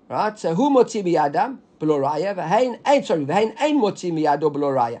 Right, so who motzi miyadam below raya? V'hein ein motzi miyado below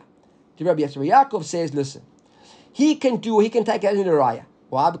raya. The Rabbi Yaakov says, listen, he can take it in the raya.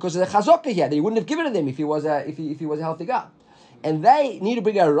 Why? Because of the chazokah here that he wouldn't have given it to them if he was a healthy guy, and they need to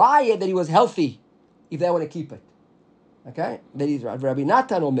bring a raya that he was healthy if they want to keep it. Okay, that is right. Rabbi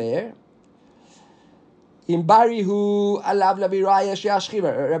Natan Omer. In Barihu alav lavi raya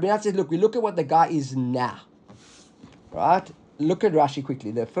she'ashchiva. Rabbi Natan says, look, we look at what the guy is now, right? Look at Rashi quickly.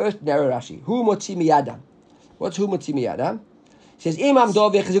 The first narrow Rashi. Hu motzi miyadam. What's hu motzi miyadam? Says imam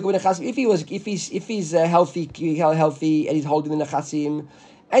dov v'chazuk v'nechasim. If he's healthy and he's holding the nechasim,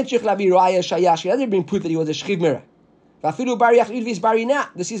 and shich lavi raya shayash. He doesn't bring proof that he was a shchiv mirah. V'afilu bari yachid v'is bari na.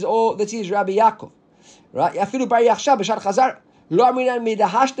 This is Rabbi Yaakov. Right? Afilu bari yachshav b'shat chazar. Lo aminan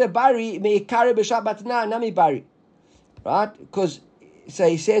midahashte bari meikare b'shat batna nami bari. Right? Because so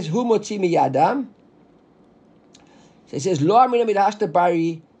he says hu motzi miyadam. So he says, Lo amina midashta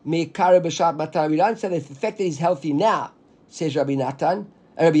bari me'kare b'shat matan. We don't say that the fact that he's healthy now, says Rabbi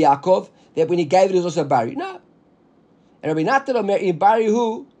Yaakov, that when he gave it was also bari. No. And Rabbi Natan omer in bari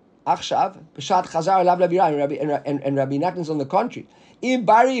hu achshav b'shat chazar alav laviraya. And Rabbi Natan's on the contrary. In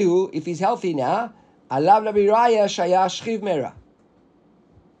bari hu, if he's healthy now, alav laviraya shaya shchiv mera.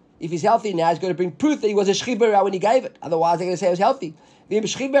 If he's healthy now, he's going to bring proof that he was a shchiv mera when he gave it. Otherwise, they're going to say he was healthy. And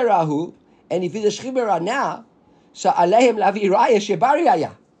if he's a shchiv mera now, so aleim lavi raya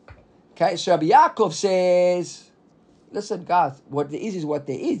shebariyaya. Okay, so Rabbi Yaakov says, listen, guys, what there is what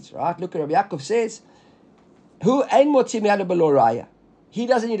there is, right? Look at Rabbi Yaakov says, who ein motzi miyado below raya? He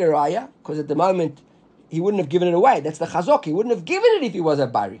doesn't need a raya because at the moment he wouldn't have given it away. That's the chazok. He wouldn't have given it if he was a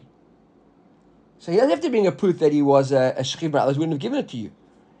bari. So he doesn't have to bring a proof that he was a shchiv, others wouldn't have given it to you.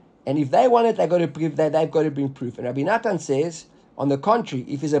 And if they want it, they've got to bring proof. And Rabbi Natan says, on the contrary,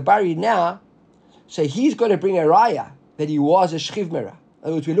 if he's a bari now, so he's got to bring a raya that he was a shchiv mirah. In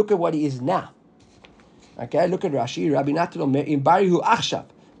other words, we look at what he is now. Okay, look at Rashi. Rabbi Natan Omer in barihu achshav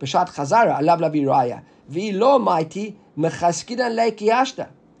b'shat chazara alav lavi raya v'lo mighty mechaskidan leikiyashta.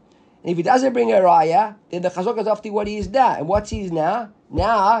 And if he doesn't bring a raya, then the chazok is after what he is now. And what's he is now?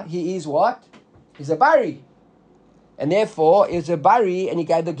 Now he is what? He's a bari, and therefore it's a bari, and he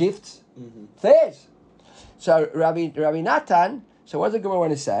gave the gifts. Says so. Rabbi Natan. So what does the Gemara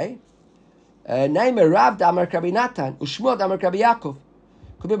want to say? Name a Rav Damar Rabbi Natan, Ushmot Damar Rabbi Yaakov.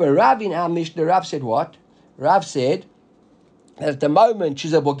 Could be a Rav in our Mishnah. Rav said what? Rav said that at the moment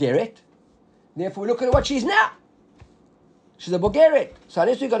she's a Bogeret. Therefore, we look at what she's now. She's a Bogeret. So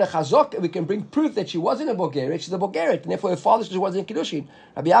unless we got a Chazok, we can bring proof that she wasn't a Bogeret. She's a Bogeret, and therefore her father just wasn't in Kiddushin.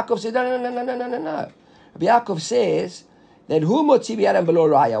 Rabbi Yaakov said no. Rabbi Yaakov says that who motzi b'yadam below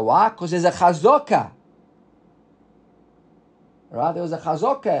raya? Why? Because there's a Chazokah. Right? There was a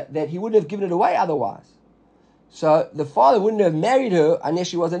chazokah that he wouldn't have given it away otherwise. So the father wouldn't have married her unless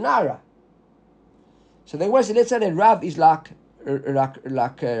she was a nara. So they want to say, let's say that Rav is like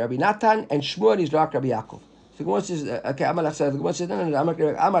Rabbi Natan and Shmuel is like Rabbi Yaakov. So the Gemara says, okay, Amalach says, the Gemara says, no,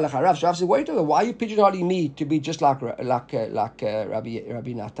 Amalach Rav. So Rav says, what are you talking about? Why are you pigeonholing me to be just like Rabbi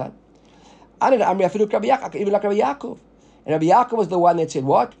Natan? Even like Rabbi Yaakov. And Rabbi Yaakov was the one that said,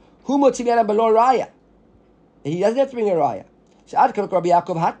 what? Who motzi b'yadam below raya? He doesn't have to bring a raya. So Ad Rabbi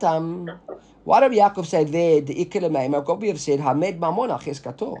Yaakov Hatam. Why Rabbi Yaakov said there the Ikelemeim? What we have said Hamed Mamon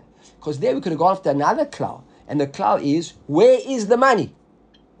Acheskator. Because there we could have gone after another klal, and the klal is where is the money?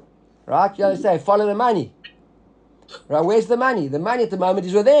 Right? You understand? Follow the money. Right? Where's the money? The money at the moment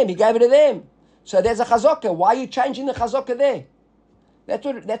is with them. He gave it to them. So there's a chazaka. Why are you changing the chazaka there?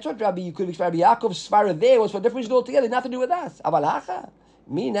 That's what Rabbi, you could explain. Rabbi Yaakov's svara there was for different reason altogether. Nothing to do with us. Aval hacha.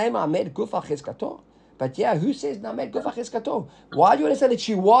 Mi name Ahmed Gufa Chizkato. But yeah, who says Ahmed Gufa Chizkato? Why do you want to say that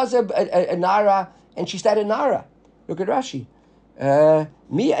she was a Nara and she stayed a Nara? Look at Rashi.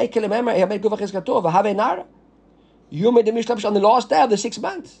 Mi Eikel Memra Ahmed Gufa Chizkato. V'have Nara. You made the Mishlapish on the last day of the 6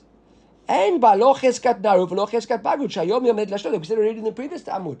 months. And ba lo cheskat naru v'lo cheskat bagud shayom yomed lashlo. We said already in the previous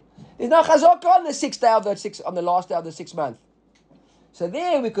Talmud. There's no chazaka on the 6th day of the on the last day of the 6th month. So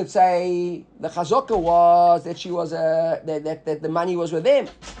there we could say the chazaka was that she was that the money was with them.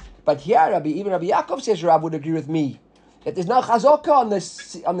 But here even Rabbi Yaakov says Rab would agree with me that there's no chazaka on the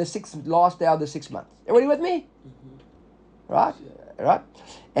 6th last day of the 6th month. Everybody with me? Mm-hmm. Right.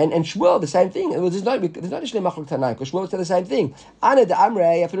 And Shmuel the same thing. There's not actually machlok tanaim because Shmuel said the same thing. Ana de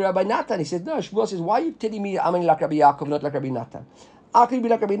Amrei after Rabbi Natan. He says no. Shmuel says why are you telling me I'm like Rabbi Yaakov not like Rabbi Natan? I can be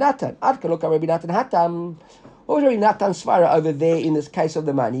like Rabbi Natan. I can look at Rabbi Natan Hatam. What was Rabbi Natan's svara over there in this case of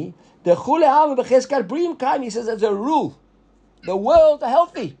the money? The chule ham b'cheskat brim kaim. He says as a rule, the world are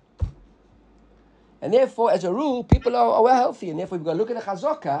healthy, and therefore as a rule people are well healthy, and therefore we've got to look at the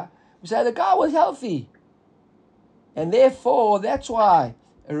chazaka. We say the guy was healthy, and therefore that's why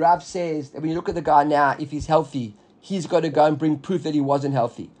Rav says that when you look at the guy now, if he's healthy, he's got to go and bring proof that he wasn't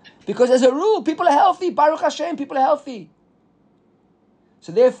healthy, because as a rule people are healthy. Baruch Hashem, people are healthy.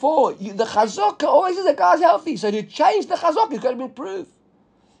 So therefore, the chazaka always is the guy's healthy. So to change the chazaka, it's got to be proof.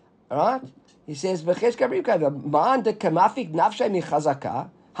 All right? He says, therefore, if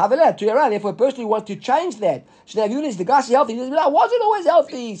a person wants to change that, so now the guy's healthy. He says, I wasn't always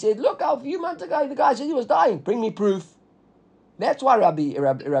healthy. He said, look, a few months ago, the guy said he was dying. Bring me proof. That's why Rabbi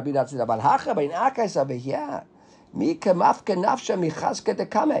Nat said, at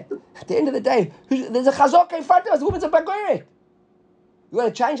the end of the day, there's a chazaka in front of us. The woman's a bagoret. You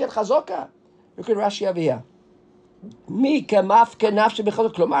want to change that chazaka? Look at Rashi over here. Mi kemafke nafshe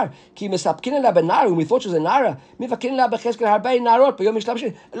bechazok klomar ki mesapkin la benar when we thought she was a nara mifakin la becheskel harbei narot b'yom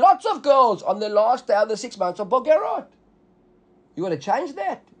mishlabshin. Lots of girls on the last day of the 6 months of bogerot. You want to change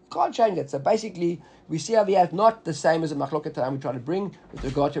that? You can't change it. So basically, we see over here not the same as a machloket Tanai we try to bring with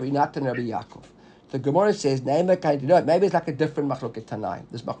regard to Rabbi Natan and Rabbi Yaakov. The Gemara says maybe it's like a different machloket Tanai.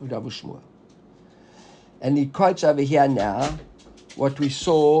 This machloket Rav Shmuel, and he quotes over here now what we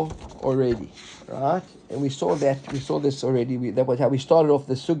saw already, right? And we saw this already. That was how we started off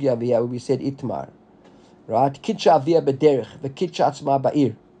the sugya via where we said itmar, right? Kitcha avia bederich, the kitcha atzma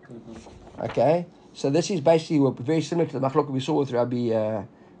ba'ir. Okay, so this is basically very similar to the machlok we saw with Rabbi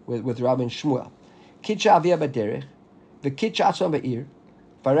with Rabbi and Shmuel. Kitcha avia bederich, the kitcha atzma ba'ir,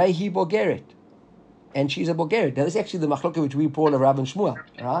 varei hi bogeret, and she's a bogeret. Now this is actually the machlok which we brought of Rabbi and Shmuel,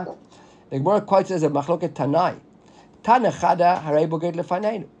 right? The Gemara quotes as a machlok Tanai. Tana chada harei bogeret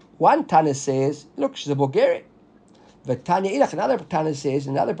lefaneinu. One Tana says, look, she's a bogeret. But Tanya Ilach, another Tana says,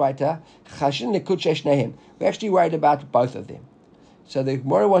 another Baita, chashin lekut sheshnehem. We're actually worried about both of them. So the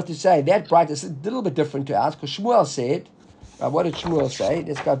Gemara wants to say that Baita is a little bit different to us because Shmuel said, what did Shmuel say?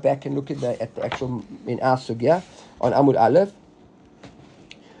 Let's go back and look at the actual in our sugya on Amud Aleph.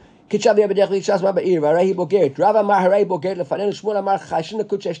 Kitchav yabedech lichas ma ba'ir v'arei bogeret. Rav amar harei bogeret lefaneinu. Shmuel amar chashin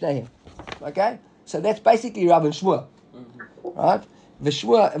lekut sheshnehem. Okay, so that's basically Rav and Shmuel, right?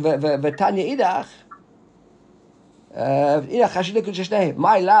 V'Tanya idach, chashin lekut sheshnehem.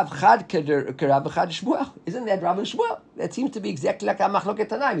 My love chad k'Rav chad Shmuel. Isn't that Rav and Shmuel? That seems to be exactly like our machloket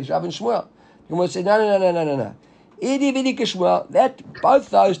Tanaim. It's Rav and Shmuel. You want to say no. Idi v'idi k'Shmuel. That both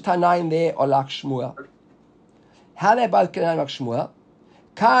those Tanaim there are like Shmuel. How they both Tanaim like Shmuel?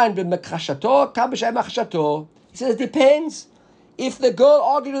 Kan b'mechashato, kan b'shem mechashato. He says it depends if the girl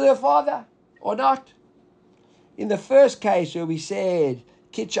argued with her father or not. In the first case where we said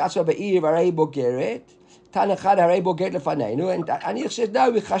kitchasva ba'ir v'arei bogeret, tanachad harei bogeret lefaneinu, and Anich says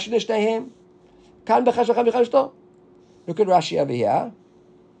no, we chashin shnehem. Kan b'chashvachem b'chashto. Look at Rashi over here.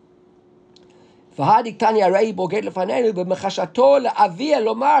 V'hadik tanya harei bogeret lefaneinu b'mechashato le'avia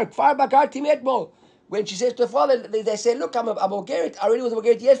lomar kfar bagarti metmo. When she says to her father, they say, look, I'm a bogeret. I already was a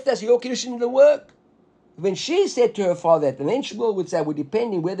bogeret yesterday, so your Kiddushin didn't work. When she said to her father that, and then Shmuel would say, well,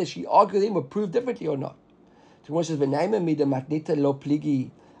 depending whether she argued with him or proved differently or not. So one says, "V'naima mida matnita lo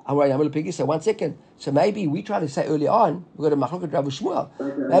pligi." So 1 second. So maybe we try to say early on we've got a machloket Rav Shmuel.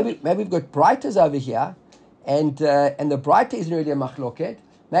 Maybe we've got Breitas over here, and the Breita isn't really a machloket.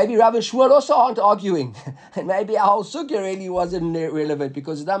 Maybe Rav and Shmuel also aren't arguing, and maybe our whole sugya really wasn't relevant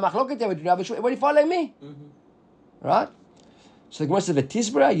because there's no machloket there with Rav and Shmuel. Everybody following me, right? So the Gemara says,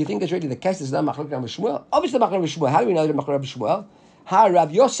 "V'tisbra." You think it's really the case? There's no machloket Rav Shmuel. Obviously, machloket Rav Shmuel. How do we know the machloket Rav Shmuel? Ha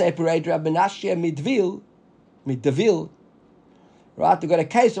Rav Yosef parade Rav Menashe midvil. Midavil. Right, we got a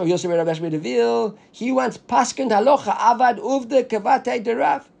case of Yosef Rav Menashe Midavil. He wants paskin halacha avad uvda kavate de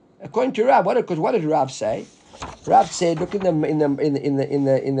Rav. According to Rav, what did Rav say? Rav said, look in the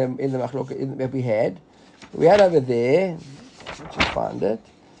machlok that we had over there. Let's just find it.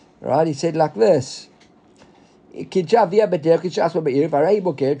 Right, he said like this. Now,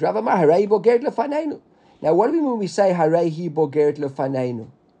 what do we mean when we say Harehi Bogeret Lefaneinu?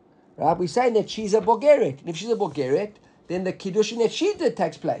 Right, we're saying that she's a Bogeret. And if she's a Bogeret, then the Kiddushin that she did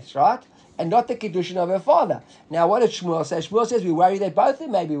takes place, right? And not the Kiddushin of her father. Now, what did Shmuel say? Shmuel says we worry that both of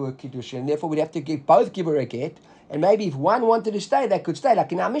them maybe were Kiddushin, and therefore we'd have to give her a get. And maybe if one wanted to stay, they could stay,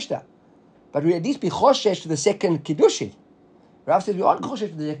 like in our Mishnah. But we at least be choshesh to the second Kiddushin. Rav says we aren't choshesh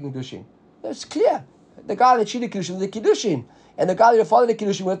to the second Kiddushin. It's clear. The guy that she did Kiddushin was the Kiddushin. And the guy that followed the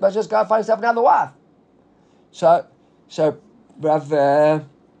Kiddushin with must just go and find himself another wife. So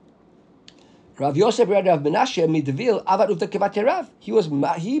Rav Yosef Rav Menashe Midavil Avad Uvda Kevate Rav. He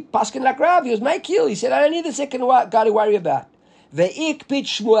paskin like Rav. He was Makil. He said, I don't need the second guy to worry about. Ve'ik pit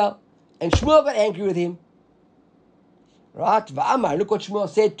Shmuel. And Shmuel got angry with him. Right? Va'amar. Look what Shmuel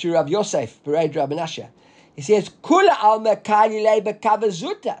said to Rav Yosef Rav Menashe. He says, Kula alma kali leba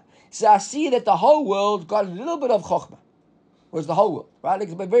kavazuta. So I see that the whole world got a little bit of chokhmah. Was the whole world, right?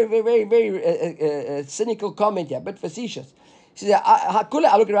 It's a very, very, very, very cynical comment here, but facetious. He says, Hakula,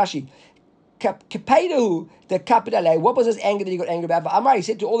 I look at Rashi. Kapedahu, the capital. What was his anger that he got angry about? But Amar, he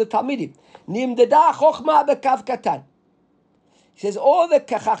said to all the Talmidim, Nimdada chokhmah bekav katan. He says, all the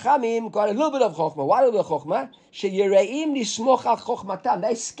chachamim got a little bit of chokhmah. Why a little bit of chokhmah? Sheyireim nismoch al chokhmatam.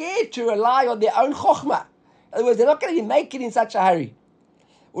 They're scared to rely on their own chokhmah. In other words, they're not going to make it in such a hurry.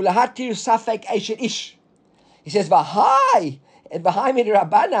 Ulahatir safek eshet ish. He says, Vahai, and Vahai mid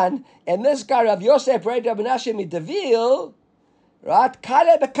Rabbanan, and this guy, Rav Yosef, Rav Menashe Midavil, right?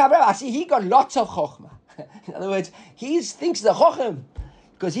 Kale bekavra. I see he got lots of chokhmah. In other words, he thinks the chochem,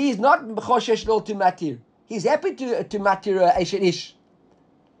 because he's not choshesh all to matir. He's happy to matir eshet ish.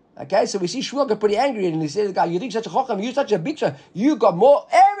 Okay, so we see Shmuel got pretty angry, and he says, "Guy, you think such a chochem? You're such a big shot. You got more.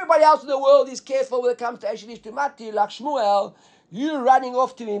 Everybody else in the world is careful when it comes to eshet ish to matir like Shmuel. You're running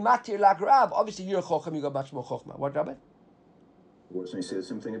off to me matir like Rav. Obviously, you're a chochem. You got much more chokhmah. What, Rabbi? Wasn't he say the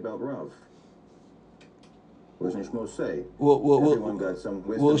same thing about Rav? Wasn't Shmuel say? Everyone got some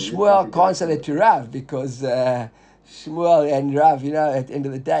wisdom. Well, Shmuel can't say that to Rav because Shmuel and Rav, at the end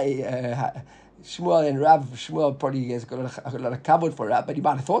of the day, Shmuel probably has got a lot of kavod for Rav, but he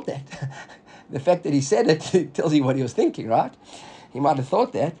might have thought that. The fact that he said it tells you what he was thinking, right? He might have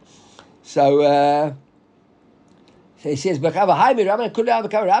thought that. So he says, so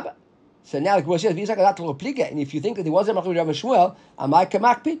now the Gemara says, and if you think that he wasn't Machloek Rav and Shmuel, am I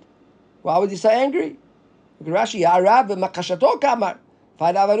kamakpid? Why was he so angry? Rashi,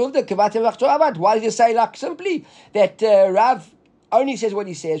 why did you say like simply that Rav only says what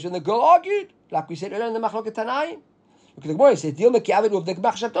he says when the girl argued, like we said earlier in the Machloket Tanaim? Look at the Gemara, it says,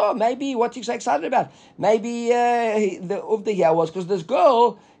 maybe what's he so excited about? Maybe the Uvda here was because this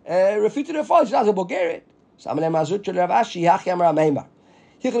girl refuted her father. She was a Bulgarian. So Rav Ashi,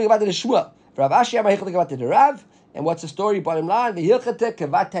 Rav, and what's the story? Bottom line,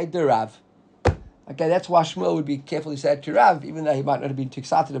 Rav. Okay, that's why Shmuel would be careful to say it to Rav, even though he might not have been too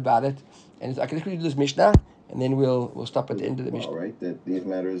excited about it. And I can quickly do this Mishnah, and then we'll stop at the end of the Mishnah. All right, that these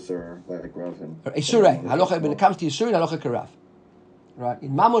matters are like Rav and Isurei, halacha. When it comes to Isurei, halacha karav. Right,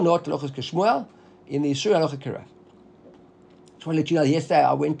 in Mamonot, halacha is Shmuel. In the Isurei, halacha karav. Just want to let you know. Yesterday,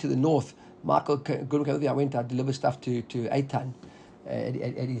 I went to the north. Michael Guruk, I went. I delivered stuff to Eitan at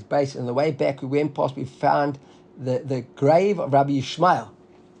his base. And on the way back, we went past. We found the grave of Rabbi Yishmael.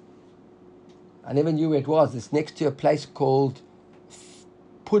 I never knew where it was. It's next to a place called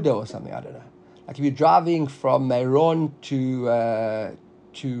Pudo or something. I don't know. Like if you're driving from Meron to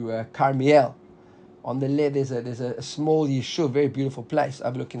Carmiel, on the left there's a small yeshuv, very beautiful place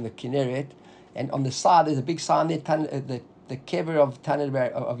overlooking the Kinneret, and on the side there's a big sign there, the kever of Tana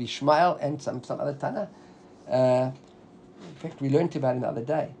of Ishmael and some other Tana. In fact, we learned about it the other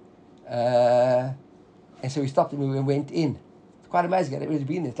day, and so we stopped and we went in. Quite amazing. I've never really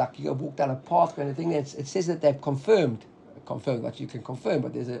been there. It's like you go walk down a path kind of thing. It says that they've confirmed what you can confirm,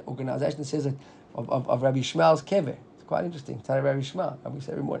 but there's an organization that says it of Rabbi Shmuel's kever. It's quite interesting. It's Rabbi Shmuel. We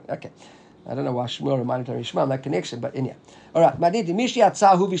say every morning. Okay. I don't know why Shmuel reminded Rabbi Shmuel, that connection, but anyhow. All right.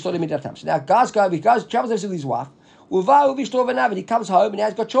 So now guys travels over to his wife. And he comes home and he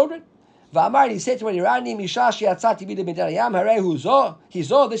has got children. And he said to me, this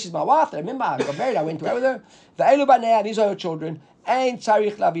is my wife. I remember I got married, I went to with her. These are her children.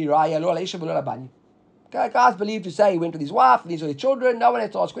 Guys believe to say he went with his wife and these are his children. No one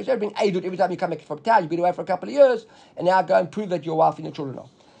has to ask questions. Bring Eidut every time you come back from town. You've been away for a couple of years, and now go and prove that your wife and your children are.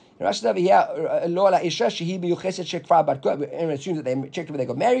 Rashi over here, Lola Isha, Shehi Miyucheset Shekfar Bat. Everyone assumes that they checked when they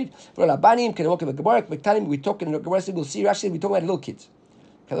got married. Lola Banim, can walk in the Gemara. We're talking in the Gemara. We'll see. Rashi, we're talking about little kids.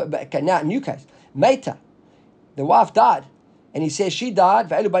 Okay, now new case. Meta, the wife died, and he says she died.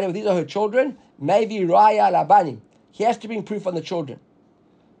 Ve'elu Banim, these are her children. Maybe Raya Labanim. He has to bring proof on the children.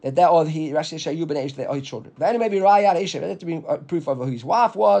 That they are he Rashi Shayu ben Ish, they are his children. Then maybe Raya Isha, they have to bring proof of who his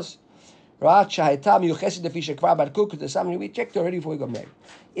wife was. Right? Shahitam Yuchesid Defisha Kvar Barkuk, because there's something we checked already before we got married.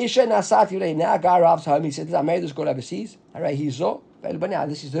 Isha Nasati Rei, now guy arrives home, he says, I married this girl overseas. Alright, he's so, but now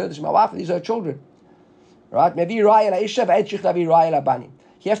this is her, this is my wife, these are her children. Right? Maybe Raya Isha, Va'etchich Lavi Raya Labanim.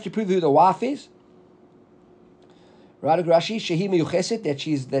 He has to prove who the wife is. Right, Rashi, Shehi Miyucheset,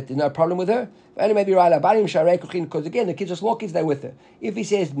 that there's no problem with her. Only maybe Raya Labanim, Sharei Kuchin, because again, the kids are small kids, they're with her. If he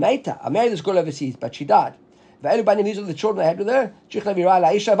says, Meita, I married this girl overseas, but she died. These are the children I had with her. He has to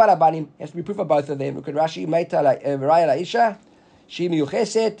be proof of both of them. Look at Rashi, Meita Raya Laisha, She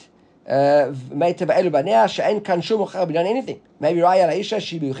Miyucheset, Meita Ve'elu Banea, She'en Kan Shum Uchar done anything. Maybe Raya Laisha,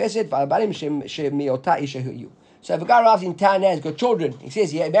 She Miyucheset, Va'alabanim, She Miyota Isha Hu Yu. So if a guy arrives in town now, he's got children, he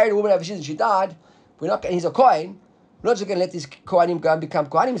says he married a woman overseas and she died, he's a Kohen, we're not just going to let this Kohanim go and become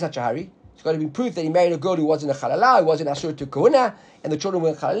Kohanim in such a hurry. It's got to be proof that he married a girl who wasn't a Chalala, who wasn't Asur to Kohuna, and the children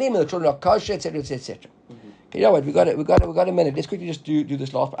were Chalalim, and the children are kosher, etc., etc. Okay, you know what? We got a minute. Let's quickly just do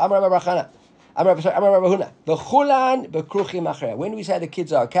this last. Amar Rabbi Huna. The chulan bekruchim achreya. When we say the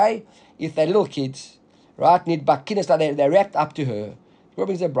kids are okay, if they're little kids, right? Need bakinas, like they're wrapped up to her. What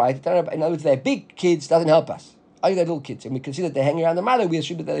brings them bright? In other words, they're big kids. Doesn't help us. Only they're little kids, and we can see that they're hanging around the mother. We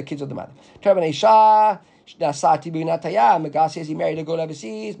assume that they're the kids of the mother. Megar says he married a girl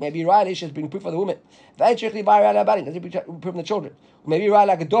overseas. Maybe Riley has bring proof of the woman. Doesn't bring proof on the children. Maybe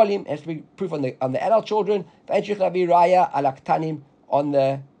Riley Gadolim has to bring proof on the adult children. On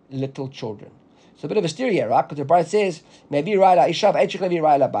the little children. So a bit of a steer here, right? Because the Bride says maybe Riley Isha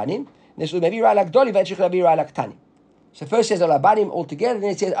Banim. This was maybe Riley Gadolim So first says Alabanim altogether, and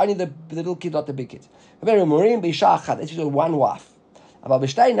then it says only the little kids, not the big kids. This is one wife.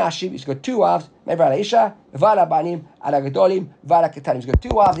 He's got two wives. He's got two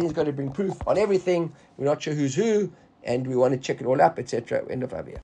wives, and he's got to bring proof on everything. We're not sure who's who, and we want to check it all up, etc. End of Avia.